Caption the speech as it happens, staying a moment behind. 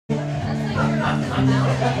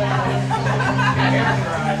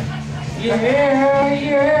Yeah, yeah,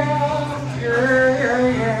 yeah,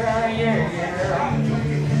 yeah, yeah.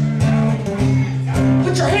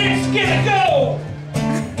 Put your hands together, go!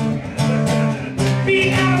 Be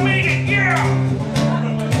animated, yeah!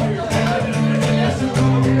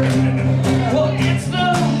 Well, it's the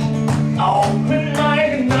open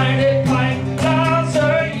mic night at Pike Plaza,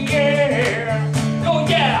 yeah! Oh,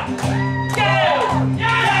 yeah! Yeah!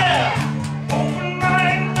 Yeah! Open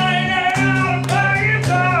mic night at Pike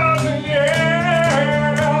Plaza,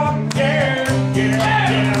 yeah! Yeah!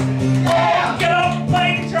 Yeah! Oh, get up and play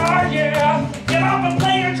guitar, yeah! Get up and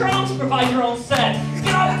play your drums, provide your own set.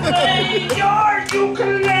 Get up and play your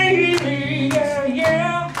ukulele, yeah,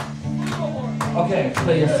 yeah. Okay,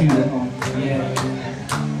 play a few at home,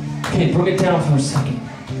 yeah. Okay, bring it down for a second.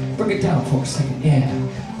 Bring it down for a second, yeah.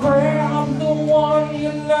 Grab the one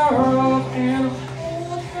you love and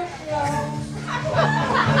hold her close.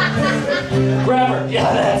 Grab her,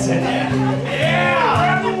 yeah, that's it, yeah. Yeah,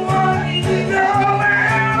 grab the one you love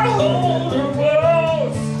and hold her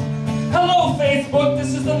close. Hello, Facebook,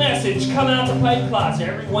 this is the message. Come out to Pike Plaza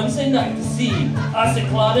every Wednesday night to see us at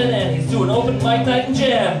Claude and Annie's do an open mic night and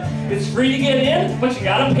jam. It's free to get in, but you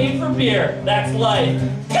gotta pay for beer. That's life.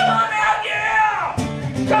 Come on out, yeah!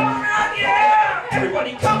 Come on out, yeah!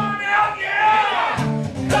 Everybody, come on out, yeah!